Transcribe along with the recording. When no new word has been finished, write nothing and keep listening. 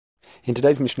In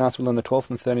today's Mishnah, we learn the 12th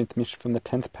and 13th Mishnah from the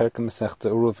 10th Perek of Masechta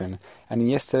Eruvin. And in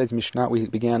yesterday's Mishnah, we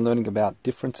began learning about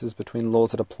differences between laws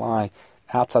that apply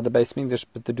outside the Beis Hamikdash,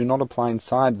 but they do not apply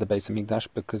inside the Beis Hamikdash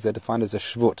because they're defined as a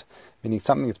shvut, meaning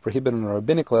something that's prohibited on a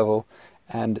rabbinic level,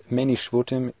 and many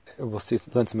shvutim, we'll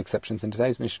learn some exceptions in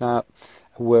today's Mishnah,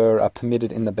 were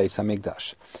permitted in the Beis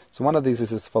Hamikdash. So one of these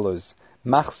is as follows: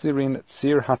 Machzirin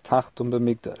tzir hatachton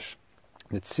b'mikdash.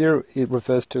 The tzir, it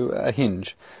refers to a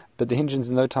hinge, but the hinges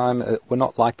in no time were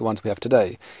not like the ones we have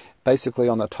today. Basically,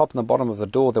 on the top and the bottom of the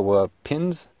door there were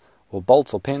pins, or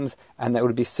bolts or pins, and they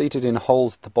would be seated in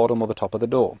holes at the bottom or the top of the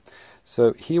door.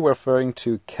 So here we're referring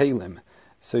to kalim,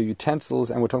 so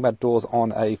utensils, and we're talking about doors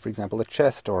on for example, a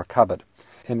chest or a cupboard.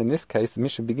 And in this case, the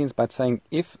Mishnah begins by saying,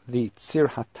 if the tzir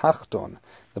hatachton,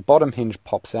 the bottom hinge,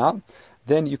 pops out,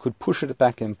 then you could push it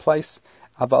back in place,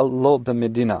 aval lo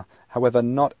b'medina, however,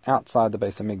 not outside the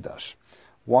Beis Hamikdash.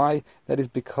 Why? That is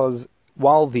because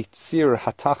while the tzir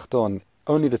hatachton,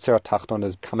 only the tzir hatachton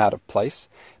has come out of place,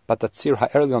 but the tzir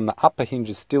ha'erlion, the upper hinge,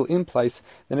 is still in place,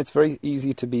 then it's very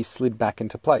easy to be slid back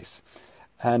into place.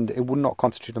 And it would not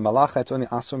constitute a malacha, it's only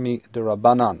asur mi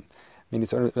derabanan. I mean,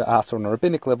 it's only asur on a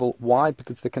rabbinic level. Why?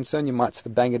 Because the concern you might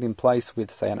bang it in place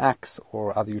with, say, an axe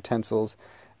or other utensils,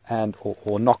 and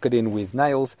or knock it in with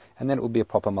nails, and then it would be a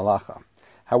proper malacha.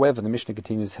 However, the Mishnah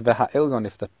continues, Ve'ha'elyon,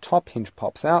 if the top hinge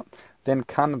pops out, then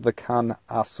kan v'kan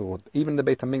asur. Even the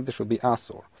Beit HaMikdash will be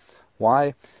asur.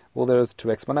 Why? Well, there's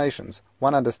two explanations.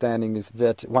 One understanding is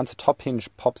that once the top hinge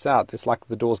pops out, it's like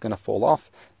the door's going to fall off.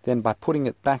 Then by putting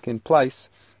it back in place,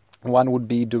 one would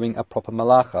be doing a proper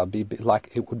malacha,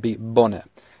 like it would be boneh.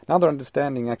 Another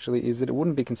understanding actually is that it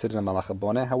wouldn't be considered a malacha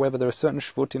boneh. However, there are certain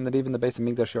shvutim that even the Beis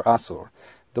Hamikdash are asur.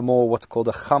 The more what's called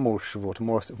a chamur shvut,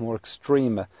 a more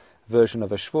extreme version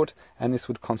of a shvut, and this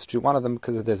would constitute one of them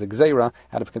because there's a gzeira,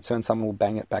 out of concern someone will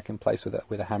bang it back in place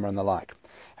with a hammer and the like.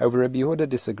 However, Rabbi Yehuda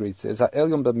disagrees. Says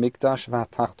ha'elyon b'mikdash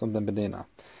v'hatachton b'medina.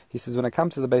 He says when it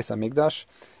comes to the Beis Hamikdash,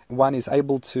 one is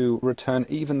able to return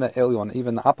even the elyon,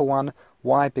 even the upper one.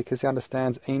 Why? Because he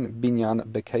understands ein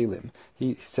binyan bekalim.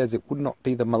 He says it would not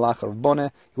be the malacha of boneh,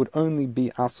 it would only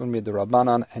be asur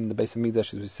mid'Rabbanan, and the Beis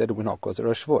Hamikdash, as we said, would not cause a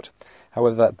shvut.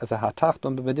 However, the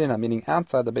hatachton b'medina, meaning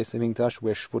outside the Beis Hamikdash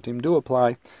where shvutim do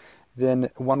apply, then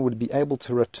one would be able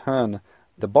to return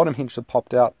the bottom hinge that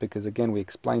popped out, because again we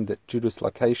explained that due to its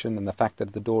location and the fact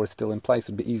that the door is still in place,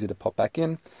 it would be easy to pop back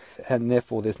in, and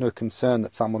therefore there's no concern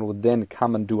that someone would then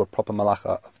come and do a proper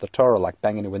malacha of the Torah, like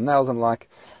banging it with nails and like.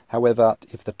 However,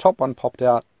 if the top one popped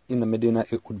out in the Medina,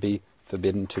 it would be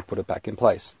forbidden to put it back in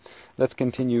place. Let's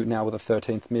continue now with the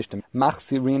 13th Mishnah.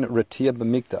 Machzirin retia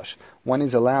b'mikdash. One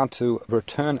is allowed to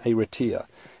return a retia.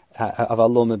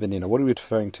 Aval benina. What are we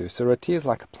referring to? So retia is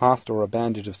like a plaster or a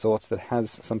bandage of sorts that has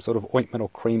some sort of ointment or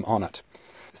cream on it.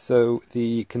 So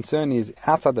the concern is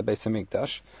outside the Beis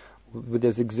Hamikdash,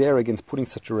 there's a gzeira against putting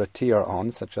such a retia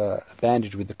on, such a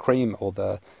bandage with the cream or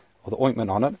the ointment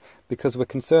on it, because we're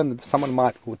concerned that someone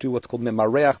might do what's called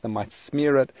memareach, they might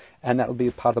smear it, and that will be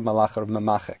part of the malacha of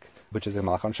memachek, which is a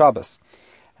malacha on Shabbos.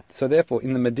 So therefore,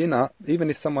 in the Medina, even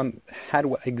if someone had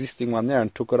an existing one there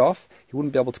and took it off, he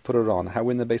wouldn't be able to put it on.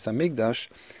 However, in the Beis Hamikdash,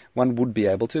 one would be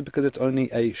able to, because it's only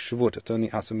a shvut, it's only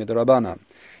asur mid'Rabbanan.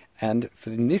 And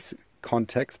in this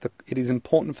context, it is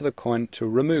important for the kohen to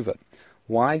remove it.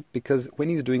 Why? Because when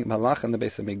he's doing malach in the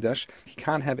Beis Hamikdash, he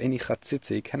can't have any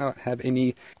chatzitza, he cannot have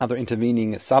any other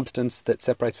intervening substance that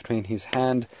separates between his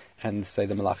hand and, say,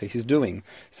 the malacha he's doing.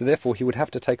 So therefore, he would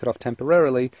have to take it off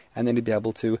temporarily, and then he'd be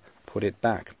able to put it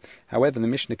back. However, the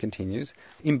Mishnah continues,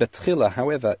 in betchila,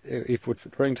 however, if we're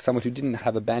referring to someone who didn't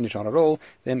have a bandage on at all,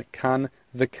 then kan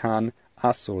v'kan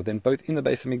asur. Then both in the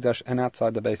Beis Hamikdash and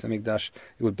outside the Beis Hamikdash,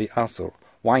 it would be asur.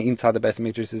 Why inside the Beis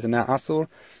Hamikdash is it now asur?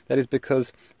 That is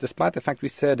because, despite the fact we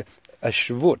said a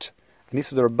shvut, and this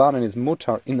the Rabbanan is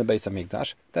mutar in the Beis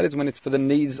Hamikdash, that is when it's for the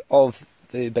needs of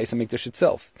the Beis Hamikdash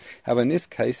itself. However, in this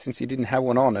case, since he didn't have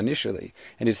one on initially,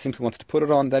 and he simply wants to put it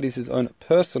on, that is his own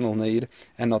personal need,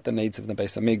 and not the needs of the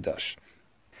Beis Hamikdash.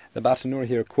 The Bartanura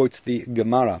here quotes the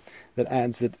Gemara that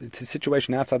adds that the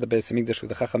situation outside the Beis Hamikdash, where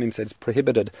the Chachamim said it's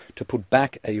prohibited to put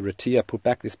back a retia, put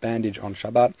back this bandage on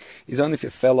Shabbat, is only if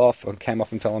it fell off or came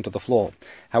off and fell onto the floor.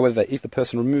 However, if the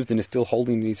person removed it and is still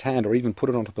holding it in his hand, or even put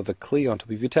it on top of a kli, on top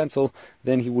of a utensil,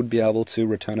 then he would be able to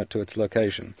return it to its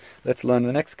location. Let's learn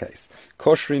the next case.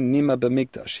 Koshrin nima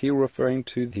b'mikdash. Here we're referring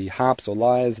to the harps or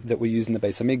lyres that were used in the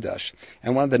Beis Hamikdash.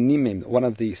 And one of the nimim, one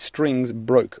of the strings,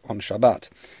 broke on Shabbat.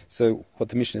 So what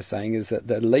the Mishnah is saying is that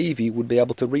the Levi would be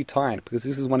able to retie it, because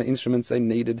this is one of the instruments they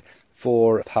needed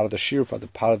for part of the shir, for the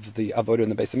part of the avodah in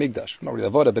the Beis Hamikdash. Not really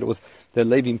avodah, but it was the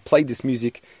Levi played this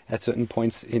music at certain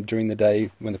points during the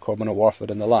day when the korban were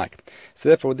offered and the like. So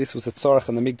therefore, this was a tzorach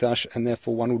in the Mikdash, and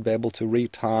therefore one would be able to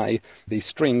retie the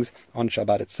strings on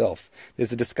Shabbat itself.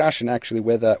 There's a discussion actually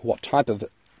whether what type of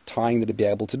tying that it'd be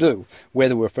able to do,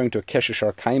 whether we're referring to a kesher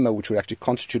or kaima, which would actually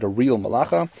constitute a real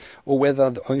malacha, or whether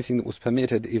the only thing that was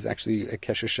permitted is actually a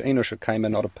kesher she'eno kaima,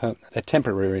 not a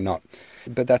temporary knot.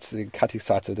 But that's the Kati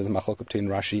Satsa, there's a machlok between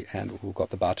Rashi and who got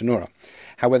the Bartanura.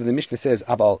 However, the Mishnah says,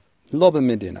 Abal Loba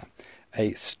Medina,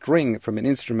 a string from an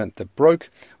instrument that broke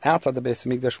outside the Beis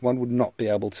Hamikdash, one would not be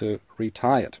able to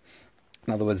retie it.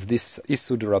 In other words, this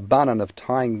Isur Rabbanan of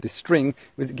tying this string,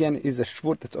 which again is a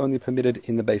shvut that's only permitted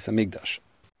in the Beis Hamikdash.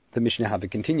 The Mishnah Hava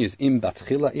continues, Im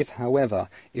batchila, if however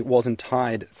it wasn't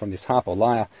tied from this harp or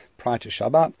lyre prior to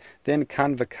Shabbat, then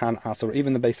kan v'kan asur,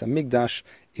 even the Beis Hamikdash,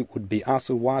 it would be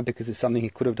asur. Why? Because it's something he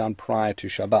could have done prior to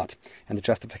Shabbat. And the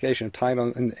justification of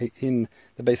tying in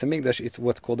the Beis Hamikdash, it's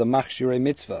what's called a machshirei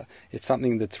mitzvah. It's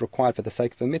something that's required for the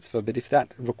sake of a mitzvah, but if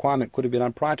that requirement could have been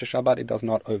done prior to Shabbat, it does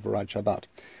not override Shabbat.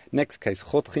 Next case,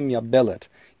 chotchim yabelet.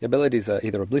 Yabelet is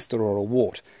either a blister or a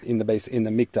wart in the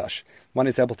Mikdash. One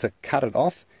is able to cut it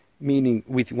off, meaning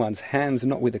with one's hands,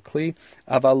 not with a kli,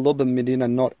 aval lo b'medina,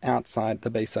 not outside the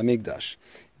Beis Hamikdash.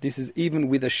 This is even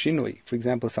with a shinui. For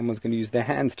example, someone's going to use their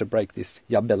hands to break this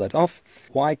yabelet off.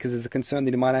 Why? Because there's a concern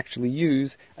that he might actually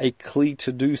use a kli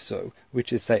to do so,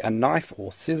 which is, say, a knife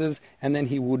or scissors, and then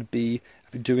he would be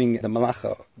doing the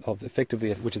malacha of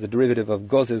effectively, which is a derivative of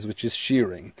gozes, which is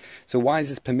shearing. So why is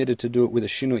this permitted to do it with a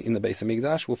shinui in the Beis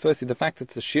Hamikdash? Well, firstly, the fact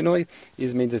it's a shinui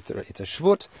means it's a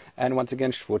shvut, and once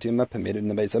again, shvutim are permitted in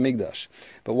the Beis Hamikdash.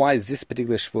 But why is this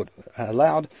particular shvut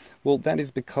allowed? Well, that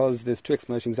is because there's two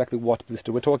explanations exactly what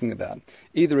blister we're talking about.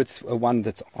 Either it's one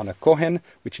that's on a kohen,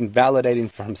 which invalidates him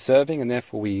from serving, and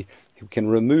therefore we can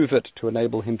remove it to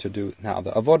enable him to do now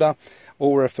the avodah,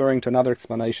 or we're referring to another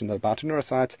explanation that Bartanura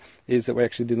cites, is that we're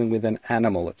actually dealing with an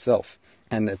animal itself.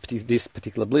 And this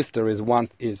particular blister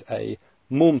is a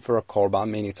mum for a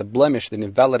korban, meaning it's a blemish that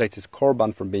invalidates his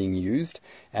korban from being used,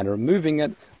 and removing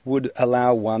it would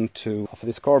allow one to offer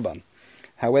this korban.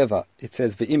 However, it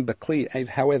says v'im b'kli.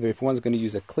 However, if one's going to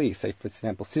use a kli, say for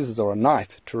example scissors or a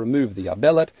knife, to remove the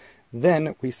yabelet,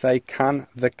 then we say kan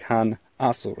v'kan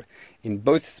asur. In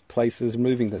both places,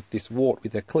 removing this wart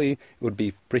with a kli, it would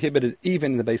be prohibited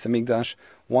even in the Beis Hamikdash.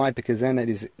 Why? Because then it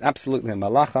is absolutely a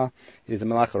malacha. It is a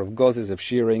malacha of gozes, of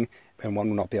shearing, and one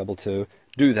will not be able to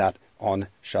do that on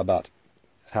Shabbat.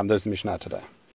 Those are the Mishnah today.